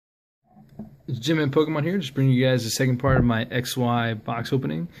It's Jim and Pokemon here, just bringing you guys the second part of my XY box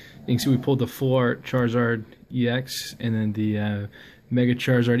opening. You can see we pulled the Full-Art Charizard EX and then the Mega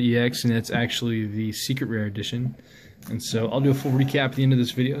Charizard EX, and that's actually the Secret Rare Edition. And so I'll do a full recap at the end of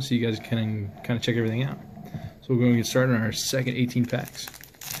this video so you guys can kind of check everything out. So we're going to get started on our second 18 packs.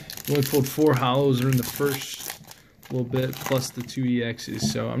 We only pulled 4 hollows in the first little bit, plus the 2 EXs,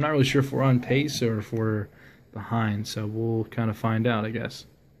 so I'm not really sure if we're on pace or if we're behind, so we'll kind of find out, I guess.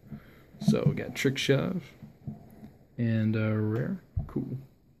 So we got Trick Shove and Rare. Cool.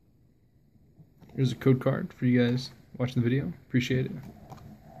 Here's a code card for you guys watching the video. Appreciate it.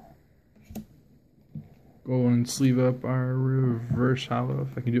 Go on and sleeve up our reverse hollow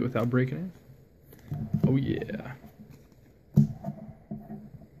if I can do it without breaking it. Oh yeah.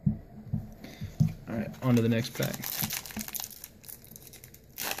 Alright, on to the next pack.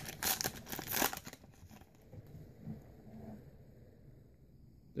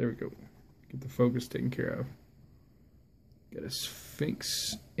 There we go. Get the focus taken care of. Got a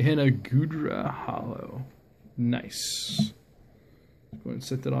Sphinx and a Gudra hollow. Nice. Let's go ahead and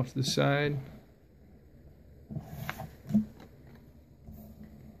set that off to the side.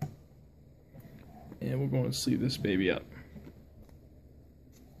 And we're going to sleeve this baby up.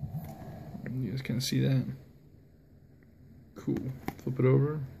 You guys kind of see that? Cool. Flip it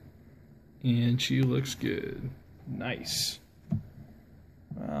over. And she looks good. Nice.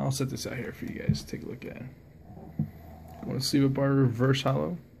 I'll set this out here for you guys to take a look at. I want to sleeve up our reverse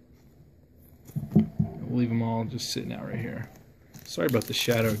hollow. We'll leave them all just sitting out right here. Sorry about the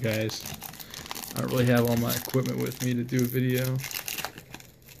shadow, guys. I don't really have all my equipment with me to do a video.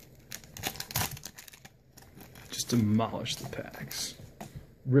 Just demolish the packs.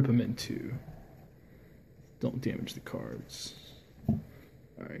 Rip them in two. Don't damage the cards.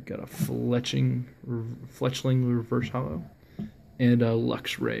 Alright, got a Fletchling reverse hollow. And a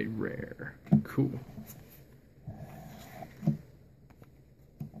Luxray rare. Cool.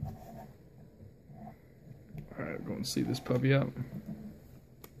 Alright, we're going to see this puppy up.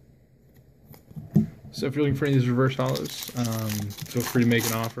 So if you're looking for any of these reverse hollows, feel free to make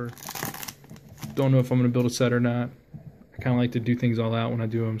an offer. Don't know if I'm going to build a set or not. I kind of like to do things all out when I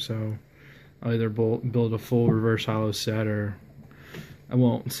do them, so I'll either build a full reverse hollow set or I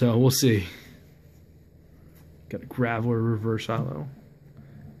won't, so we'll see. Got a Graveler reverse hollow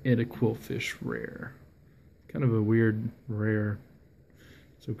and a Quillfish rare. Kind of a weird rare.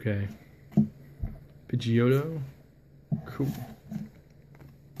 It's okay. Pidgeotto. Cool.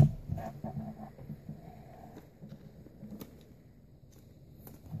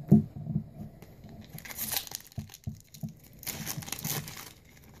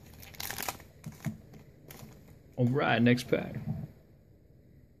 Alright, next pack.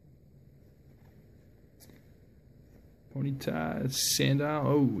 Ponyta, Sandile.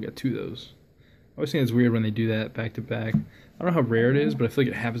 Oh, we got 2 of those. I always think it's weird when they do that back to back. I don't know how rare it is, but I feel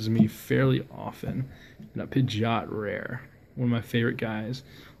like it happens to me fairly often. And a Pidgeot rare. One of my favorite guys.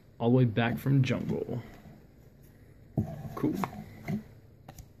 All the way back from Jungle. Cool.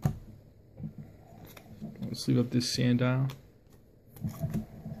 Let's leave up this Sandile.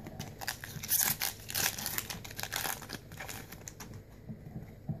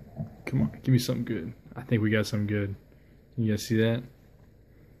 Come on, give me something good. I think we got something good. You guys see that?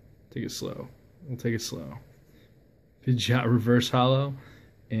 Take it slow. We'll take it slow. Pidgeot reverse hollow.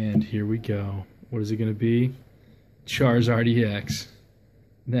 And here we go. What is it going to be? Charizard EX.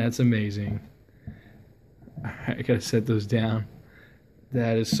 That's amazing. Alright, I gotta set those down.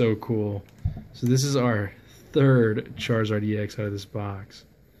 That is so cool. So this is our 3rd Charizard EX out of this box.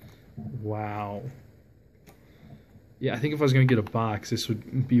 Wow. Yeah, I think if I was going to get a box, this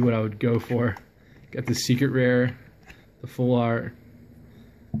would be what I would go for. Got the Secret Rare, the Full Art,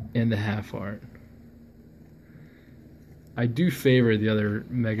 and the Half Art. I do favor the other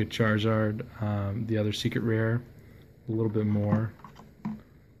Mega Charizard, the other Secret Rare, a little bit more.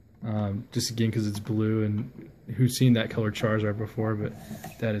 Just again because it's blue, and who's seen that color Charizard before, but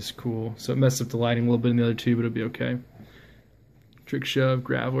that is cool. So it messed up the lighting a little bit in the other two, but it'll be okay. Trick Shove,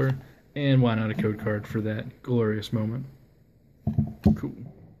 Graveler, and why not a code card for that glorious moment. Cool.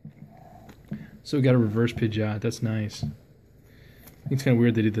 So we got a reverse Pidgeot. That's nice. I think it's kind of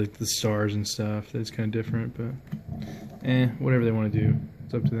weird they did the stars and stuff. That's kind of different, but whatever they want to do.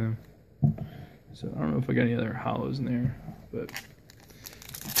 It's up to them. So I don't know if I got any other hollows in there, but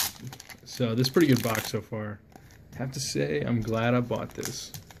so this is a pretty good box so far. I have to say I'm glad I bought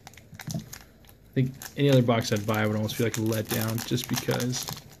this. I think any other box I'd buy would almost feel like a letdown just because.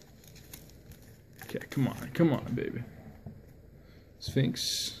 Okay, come on, baby.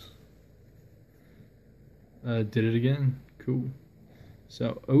 Sphinx. Did it again. Cool.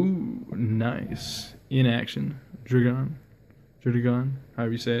 So, oh, nice. In action. Dragon,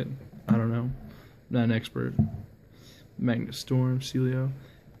 however you say it. I don't know. Not an expert. Magnet Storm, Celio.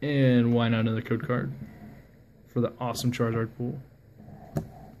 And why not another code card for the awesome Charizard pool?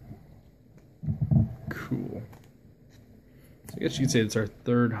 Cool. So I guess you could say it's our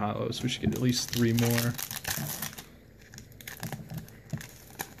third holo, so we should get at least 3 more.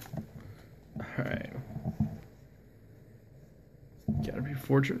 Alright. Caterpie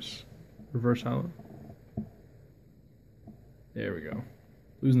Fortress. Reverse holo. There we go.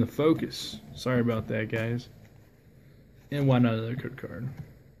 Losing the focus. Sorry about that, guys. And why not another code card?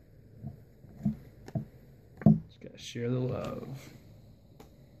 Just gotta share the love.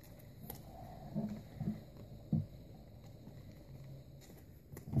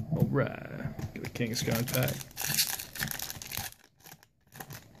 Alright. Get a King of Skunk pack.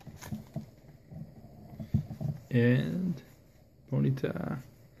 And Ponyta.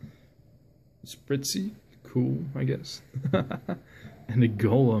 Spritzy. Cool, I guess. And a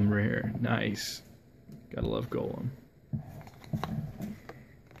Golem rare. Nice. Gotta love Golem.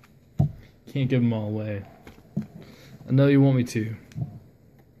 Can't give them all away. I know you want me to.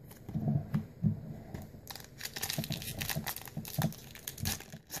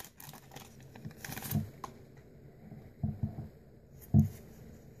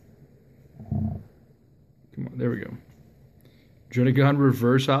 Come on, there we go. Dredagon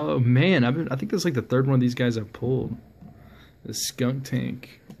reverse holo. Man, I think that's like the third one of these guys I've pulled. The Skunk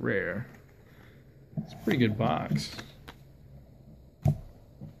Tank rare. It's a pretty good box. We'll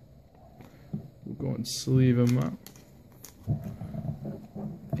go and sleeve them up.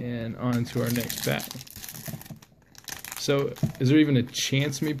 And on to our next pack. So, is there even a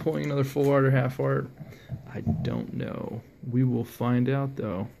chance of me pulling another full art or half art? I don't know. We will find out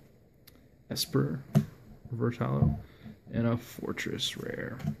though. Esper, reverse holo, and a Fortress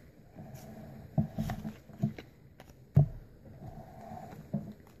rare.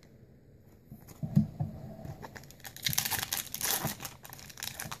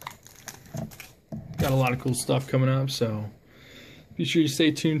 Got a lot of cool stuff coming up, so be sure you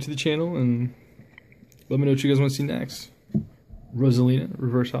stay tuned to the channel and let me know what you guys want to see next. Rosalina,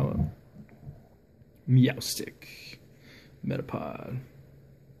 reverse holo. Meowstic, Metapod.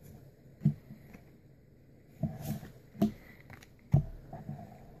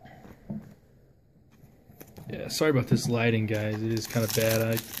 Yeah, sorry about this lighting, guys. It is kind of bad.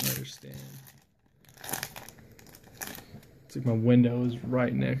 I understand. It's like my window is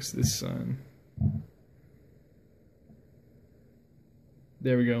right next to the sun.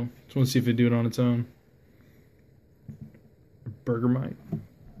 There we go. Just want to see if it do it on its own. Bergermite,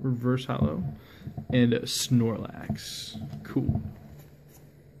 reverse holo, and a Snorlax. Cool.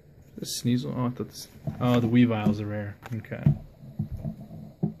 Is this Sneasel? Oh, I thought this. Oh, the Weavile's a rare. Okay.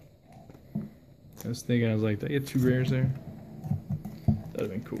 I was thinking, I was like, did I get 2 rares there? That'd have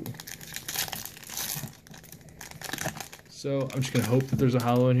been cool. So I'm just gonna hope that there's a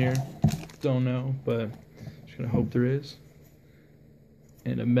holo in here. Don't know, but I'm just gonna hope there is.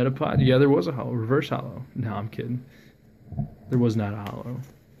 And a Metapod. Yeah, there was a holo. Reverse holo. No, I'm kidding. There was not a holo.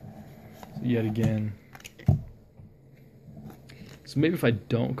 So yet again. So maybe if I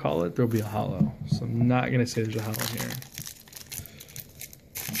don't call it, there'll be a holo. So I'm not gonna say there's a holo here.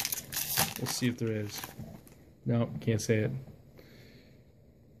 We'll see if there is. No, can't say it.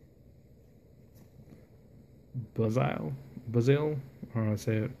 Buzzile? I don't know how to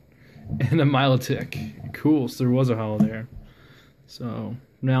say it. And a Milotic. Cool, so there was a holo there. So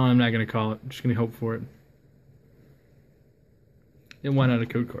now I'm not going to call it. I'm just going to hope for it. And why not a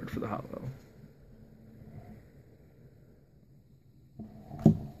code card for the holo?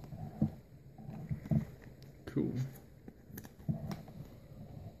 Cool.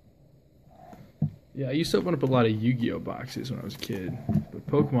 Yeah, I used to open up a lot of Yu-Gi-Oh boxes when I was a kid. But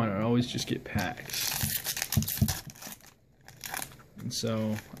Pokemon, I'd always just get packs. And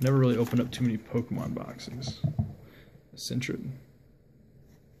so I never really opened up too many Pokemon boxes. Sentret.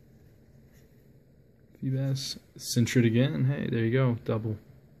 Feebas. Sentret again. Hey, there you go. Double.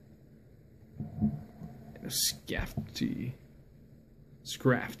 And a Scrafty.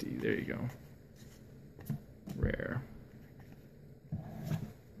 Scrafty. There you go. Rare.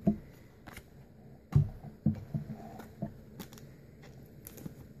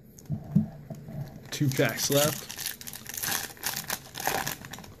 Two packs left.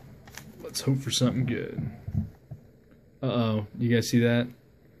 Let's hope for something good. Uh-oh. You guys see that?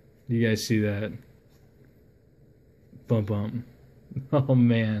 You guys see that? Bump bump. Oh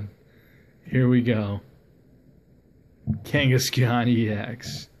man. Here we go. Kangaskhan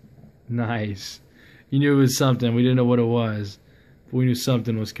EX. Nice. You knew it was something. We didn't know what it was. but we knew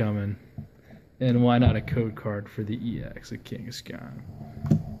something was coming. And why not a code card for the EX, a Kangaskhan?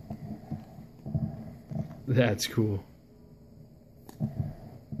 That's cool.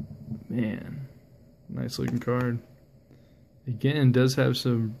 Man, nice looking card. Again, does have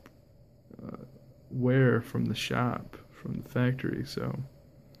some wear from the shop, from the factory, so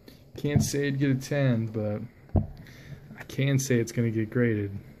can't say it'd get a 10, but I can say it's going to get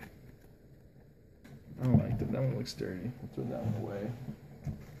graded. I don't like that. That one looks dirty. I'll throw that one away.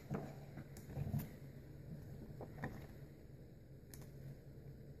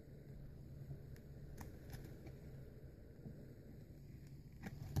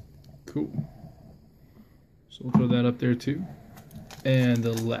 Cool. So we'll throw that up there too. And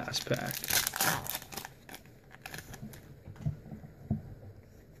the last pack.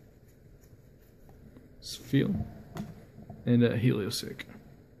 Feel and Heliosic.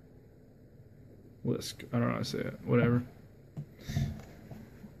 Whisk. I don't know how to say it. Whatever.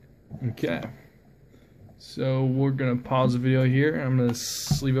 Okay. So we're gonna pause the video here. I'm gonna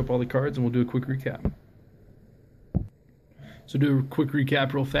sleeve up all the cards and we'll do a quick recap. So do a quick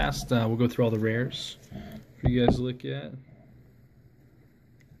recap real fast. We'll go through all the rares for you guys to look at.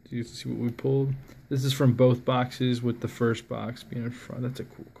 So you can see what we pulled. This is from both boxes with the first box being in front. That's a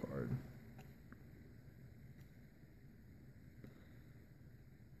cool card.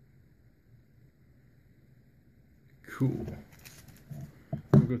 Cool.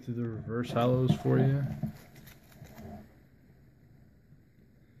 We'll go through the reverse hollows for you.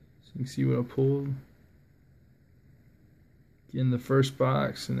 So you can see what I pulled. In the first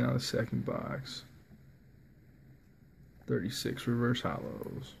box and now the second box. 36 reverse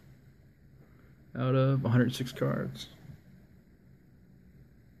hollows. Out of 106 cards.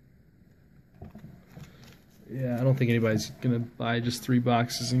 Yeah, I don't think anybody's gonna buy just 3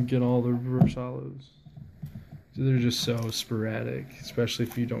 boxes and get all the reverse hollows. They're just so sporadic, especially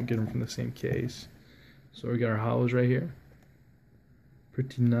if you don't get them from the same case. So we got our hollows right here.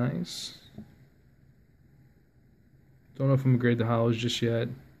 Pretty nice. Don't know if I'm gonna grade the hollows just yet.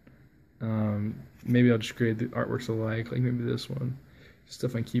 Maybe I'll just grade the artworks alike, like maybe this one.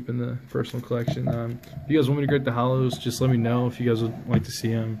 Stuff I keep in the personal collection. If you guys want me to grade the hollows, just let me know if you guys would like to see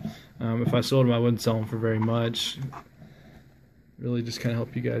them. If I sold them, I wouldn't sell them for very much. Really just kind of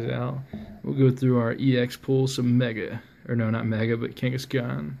help you guys out. We'll go through our EX pool, some Mega, or no, not Mega, but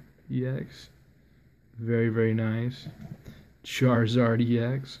Kangaskhan EX. Very, very nice. Charizard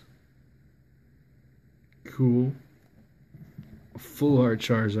EX. Cool. A Full-Art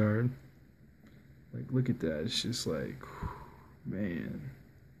Charizard. Like, look at that. It's just like, man.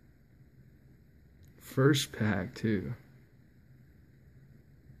 First pack, too.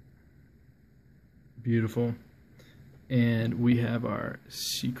 Beautiful. And we have our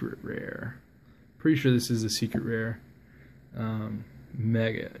secret rare. Pretty sure this is a secret rare.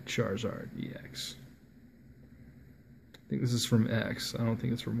 Mega Charizard EX. I think this is from X. I don't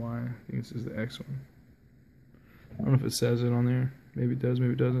think it's from Y. I think this is the X one. I don't know if it says it on there. Maybe it does,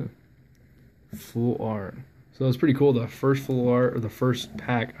 maybe it doesn't. Full art. So that's pretty cool. The first full art, or the first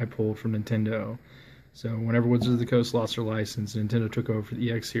pack I pulled from Nintendo. So whenever Wizards of the Coast lost their license, Nintendo took over for the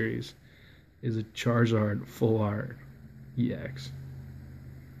EX series. Is a Charizard full art EX.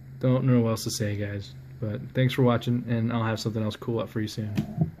 Don't know what else to say, guys. But thanks for watching, and I'll have something else cool up for you soon.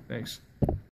 Thanks.